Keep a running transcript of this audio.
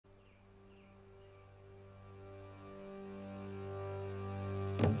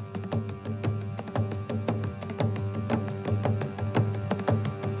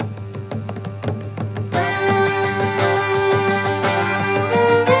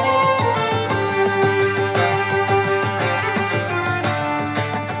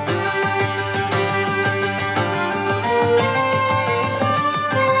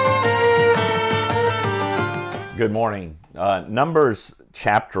Good morning. Numbers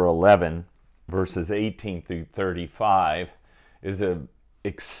chapter 11, verses 18 through 35 is an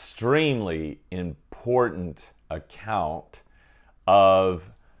extremely important account of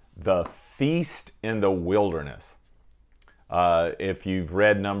the feast in the wilderness. If you've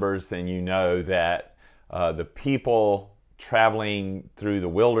read Numbers, then you know that the people traveling through the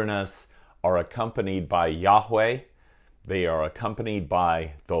wilderness are accompanied by Yahweh. They are accompanied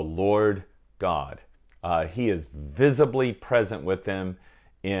by the Lord God. He is visibly present with them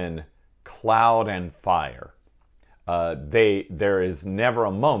in cloud and fire. There is never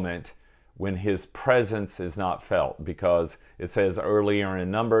a moment when his presence is not felt, because it says earlier in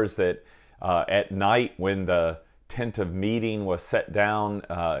Numbers that at night when the tent of meeting was set down,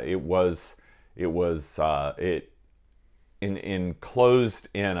 it was enclosed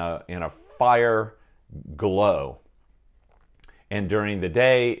in a fire glow, and during the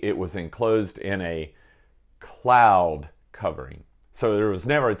day it was enclosed in a cloud covering. So there was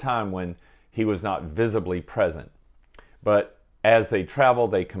never a time when he was not visibly present. But as they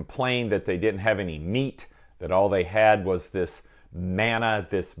traveled, they complained that they didn't have any meat, that all they had was this manna,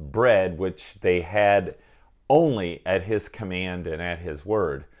 this bread, which they had only at his command and at his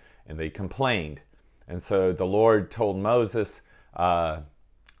word. And they complained. And so the Lord told Moses, I'm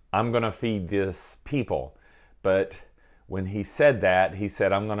going to feed this people. But when he said that, he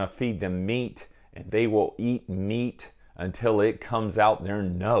said, I'm going to feed them meat, and they will eat meat until it comes out their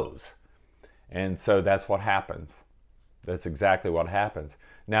nose. And so that's what happens. That's exactly what happens.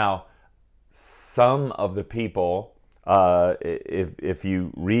 Now, some of the people, if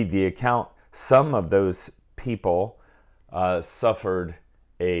you read the account, some of those people suffered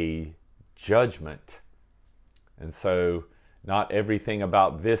a judgment. And so not everything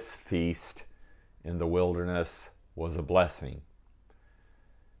about this feast in the wilderness was a blessing.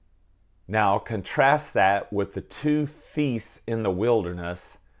 Now, contrast that with the two feasts in the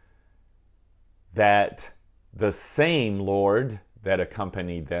wilderness that the same Lord that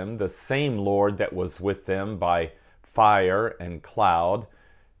accompanied them, the same Lord that was with them by fire and cloud,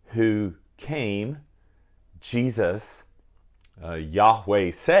 who came, Jesus,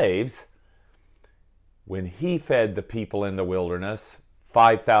 Yahweh saves, when he fed the people in the wilderness,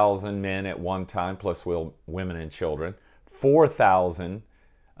 5,000 men at one time, plus women and children, 4,000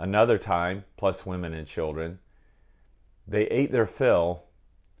 another time, plus women and children. They ate their fill,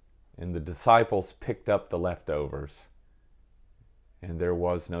 and the disciples picked up the leftovers, and there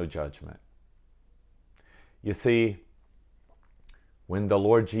was no judgment. You see, when the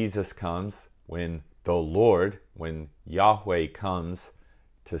Lord Jesus comes, when Yahweh comes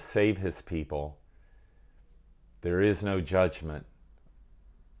to save his people, there is no judgment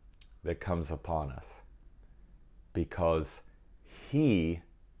that comes upon us, because he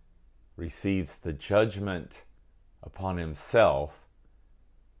receives the judgment upon himself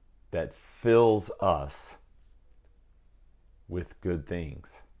that fills us with good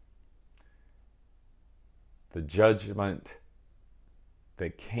things. The judgment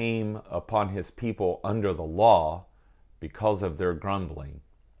that came upon his people under the law because of their grumbling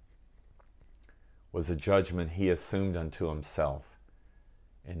was a judgment he assumed unto himself.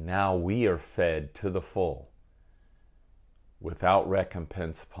 And now we are fed to the full, without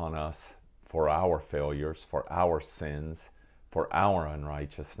recompense upon us for our failures, for our sins, for our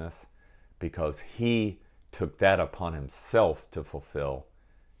unrighteousness, because he took that upon himself to fulfill,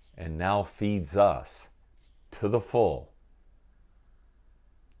 and now feeds us to the full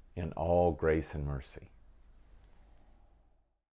in all grace and mercy.